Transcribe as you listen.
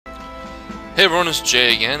Hey everyone, it's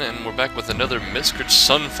Jay again, and we're back with another Miscrits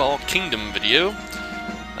Sunfall Kingdom video.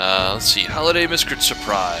 Let's see, Holiday Miscrit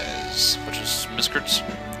Surprise, which is Miscrits.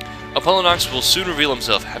 Apollinox will soon reveal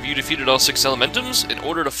himself. Have you defeated all 6 Elementums in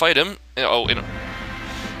order to fight him?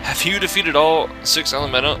 Have you defeated all 6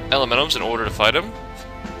 Elementums in order to fight him?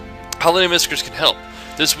 Holiday Miscrits can help.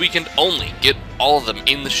 This weekend only, get all of them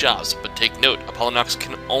in the shops, but take note, Apollinox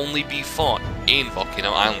can only be fought in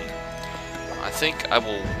Volcano Island. I think I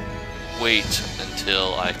will wait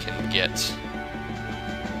until I can get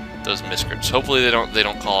those Miscrits. Hopefully they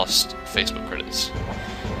don't cost Facebook credits.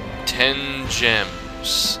 10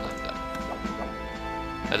 gems.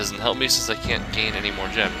 That doesn't help me since I can't gain any more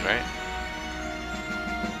gems, right?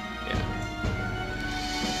 Yeah.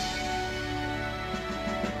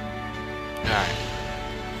 Alright.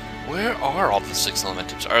 Where are all the 6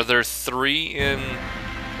 Elementums? Are there 3 in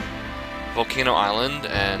Volcano Island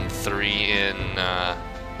and 3 in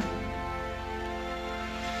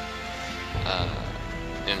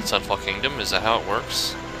Sunfall Kingdom? Is that how it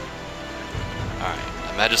works? Alright,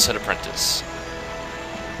 a Magicite Apprentice.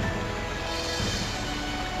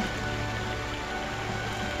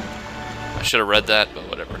 I should have read that, but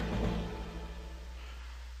whatever.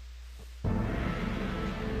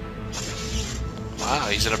 Wow,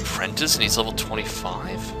 he's an apprentice and he's level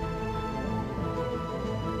 25?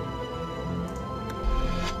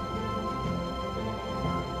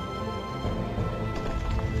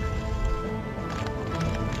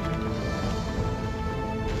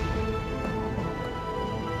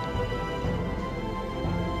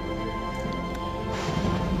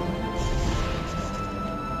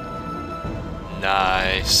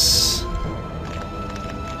 Nice.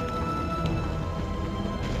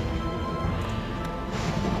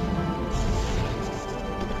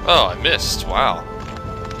 Oh, I missed. Wow.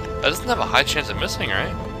 That doesn't have a high chance of missing, right?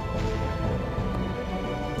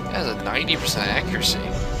 It has a 90% accuracy.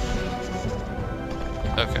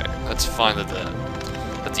 Okay, that's fine that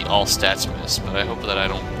the all stats miss, but I hope that I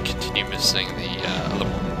don't continue missing the other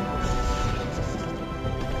one.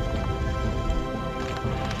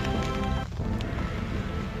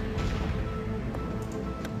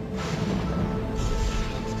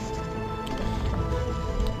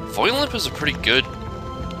 Voilimp is a pretty good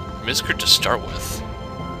Miscrit to start with,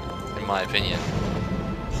 in my opinion.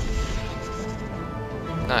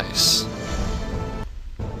 Nice.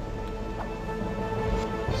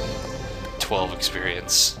 12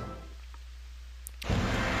 experience.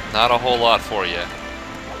 Not a whole lot for you.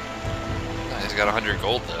 He's got 100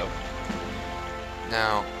 gold though.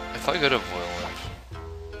 Now, if I go to Voilimp,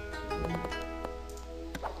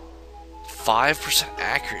 5%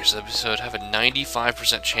 accuracy, so I'd have a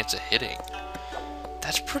 95% chance of hitting.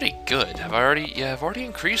 That's pretty good. I've already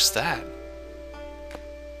increased that.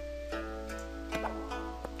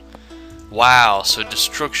 Wow, so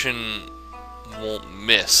destruction won't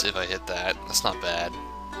miss if I hit that. That's not bad.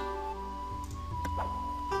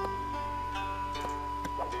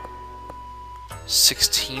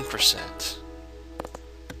 %16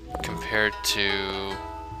 compared to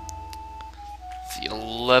the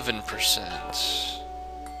 11%.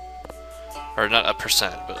 Or not a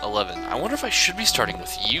percent, but 11. I wonder if I should be starting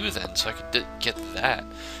with you then, so I could get that.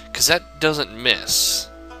 Because that doesn't miss.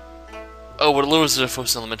 Oh, but it lowers the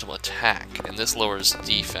foe's elemental attack, and this lowers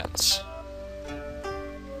defense.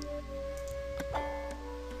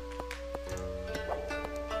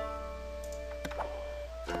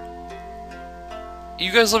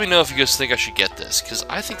 You guys let me know if you guys think I should get this, because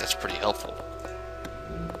I think that's pretty helpful.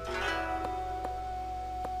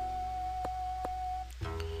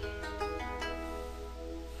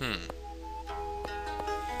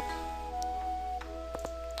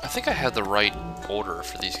 I think I had the right order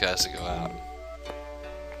for these guys to go out.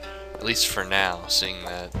 At least for now, seeing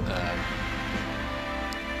that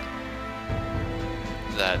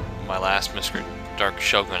that my last Miscrit Dark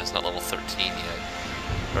Shogun is not level 13 yet.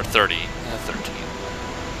 Or 30. 13.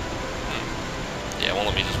 Yeah, it won't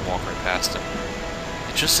let me just walk right past him.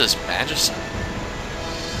 It just says Magicite.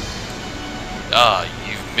 Ah,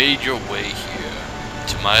 you've made your way here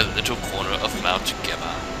to my little corner of Mount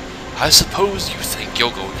Gemma. I suppose you think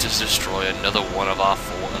you're going to destroy another one of our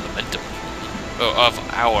 4 Elementum. Oh, of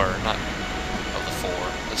our, not of the 4.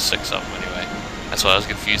 There's 6 of them anyway. That's why I was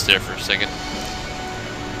confused there for a second.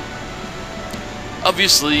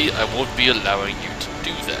 Obviously, I won't be allowing you to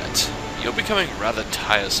do that. You're becoming rather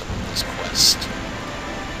tiresome in this quest.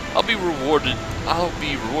 I'll be rewarded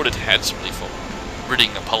handsomely for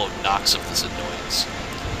ridding Apollinox of this annoyance.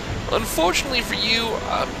 Unfortunately for you,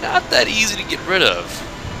 I'm not that easy to get rid of.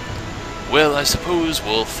 Well, I suppose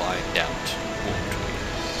we'll find out, won't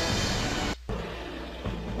we?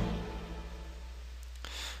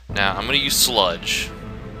 Now, I'm gonna use Sludge.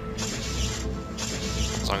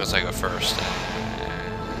 As long as I go first.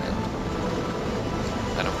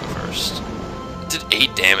 And I don't go first. It did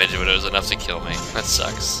 8 damage, but it was enough to kill me. That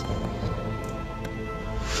sucks.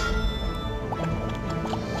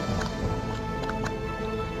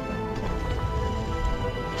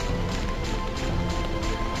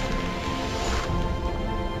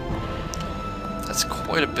 That's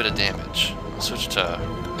quite a bit of damage. I'll switch to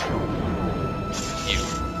you.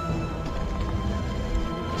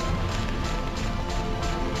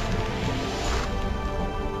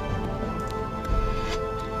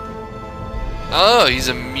 Oh, he's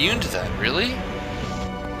immune to that, really?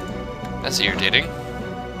 That's irritating.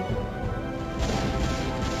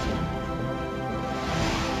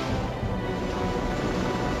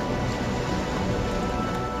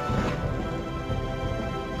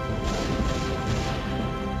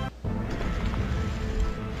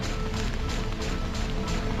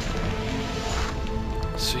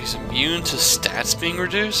 So he's immune to stats being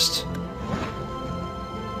reduced?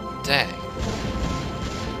 Dang.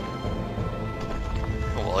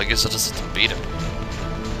 Oh, well, I guess I'll just have to beat him.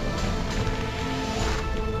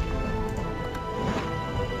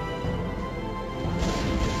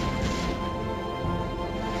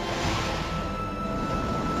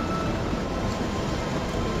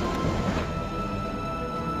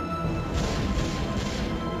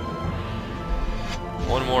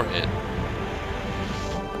 One more hit.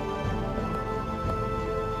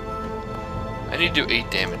 I need to do 8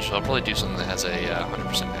 damage, so I'll probably do something that has a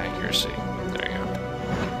 100% accuracy. There you go.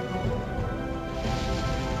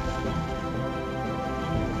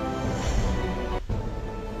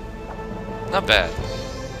 Not bad.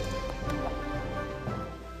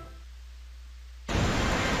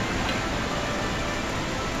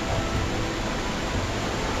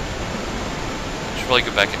 Should probably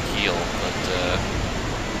go back and heal, but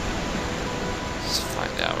let's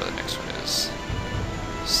find out where the next one is.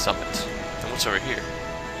 Summit. What's over here?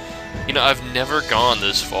 You know, I've never gone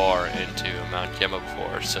this far into Mount Gemma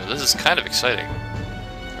before, so this is kind of exciting.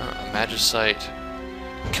 A Magicite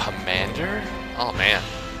Commander? Oh man.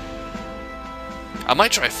 I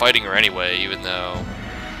might try fighting her anyway, even though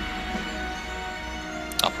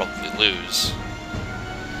I'll probably lose.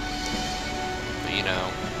 But you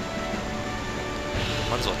know,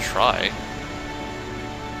 might as well try.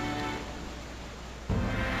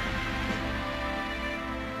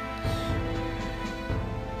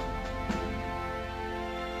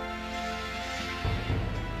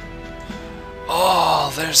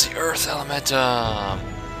 Oh, there's the Earth Elementum!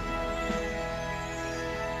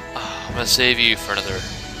 Oh, I'm gonna save you for another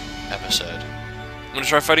episode. I'm gonna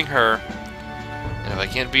try fighting her, and if I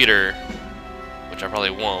can't beat her, which I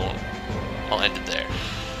probably won't, I'll end it there.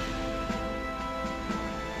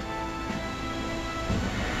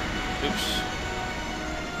 Oops.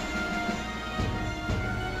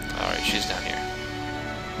 Alright, she's down here.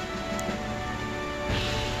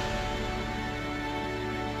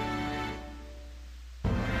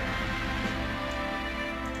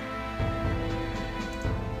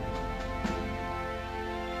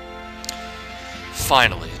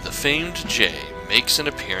 Finally, the famed Jay makes an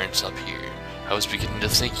appearance up here. I was beginning to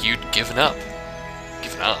think you'd given up.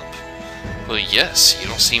 Given up? Well, yes, you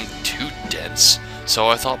don't seem too dense, so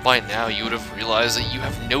I thought by now you would have realized that you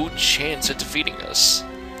have no chance at defeating us.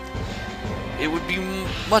 It would be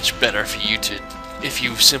much better for you if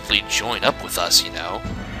you simply join up with us, you know.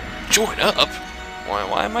 Join up?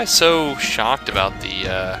 Why am I so shocked about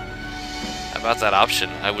about that option?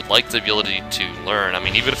 I would like the ability to learn. I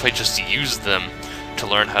mean, even if I just use them to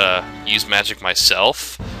learn how to use magic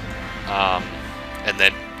myself, and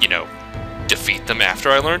then, you know, defeat them after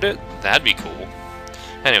I learned it, that'd be cool.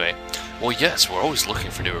 Anyway, well, yes, we're always looking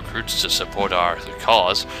for new recruits to support our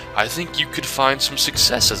cause. I think you could find some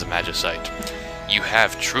success as a Magicite. You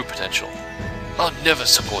have true potential. I'll never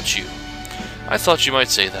support you. I thought you might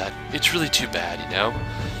say that. It's really too bad, you know?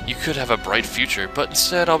 You could have a bright future, but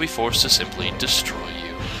instead I'll be forced to simply destroy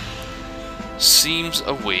you. Seems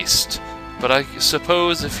a waste, but I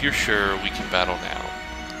suppose if you're sure, we can battle now.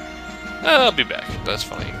 I'll be back. That's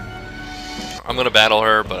funny. I'm gonna battle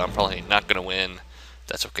her, but I'm probably not gonna win.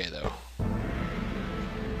 That's okay, though.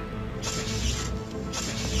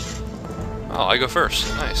 Oh, I go first.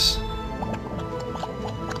 Nice.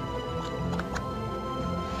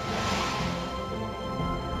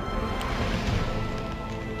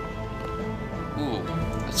 Ooh,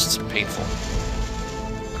 that's painful.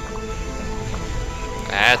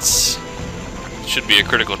 That's... should be a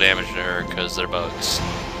critical damage to her, because they're bugs.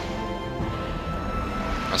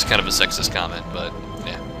 That's kind of a sexist comment, but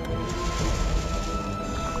yeah.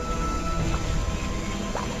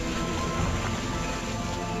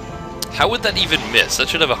 How would that even miss? That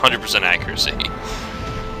should have 100% accuracy.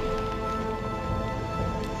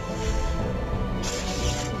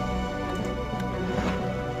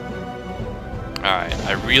 Alright,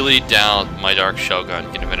 I really doubt my Dark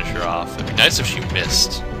Shogun can finish her off. It'd be nice if she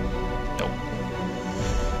missed. Nope.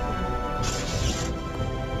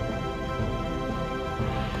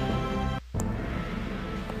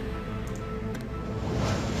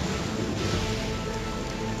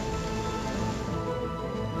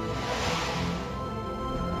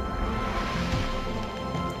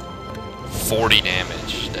 $40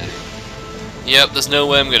 damage. Dang. Yep, there's no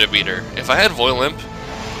way I'm gonna beat her. If I had Voil Imp,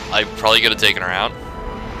 I probably could have taken her out.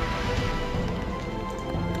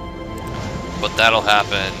 But that'll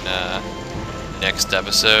happen next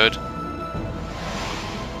episode.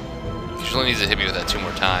 She only needs to hit me with that 2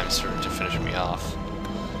 more times to finish me off.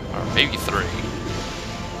 Or maybe 3.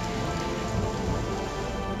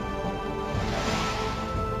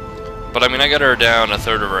 But I mean, I got her down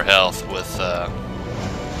 1/3 of her health with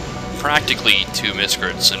practically 2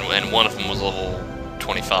 Miscrits, and one of them was level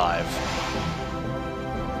 25.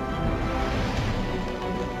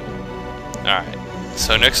 Alright,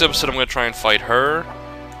 so next episode I'm going to try and fight her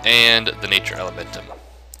and the Nature Elementum.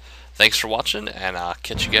 Thanks for watching, and I'll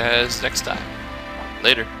catch you guys next time.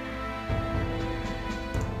 Later.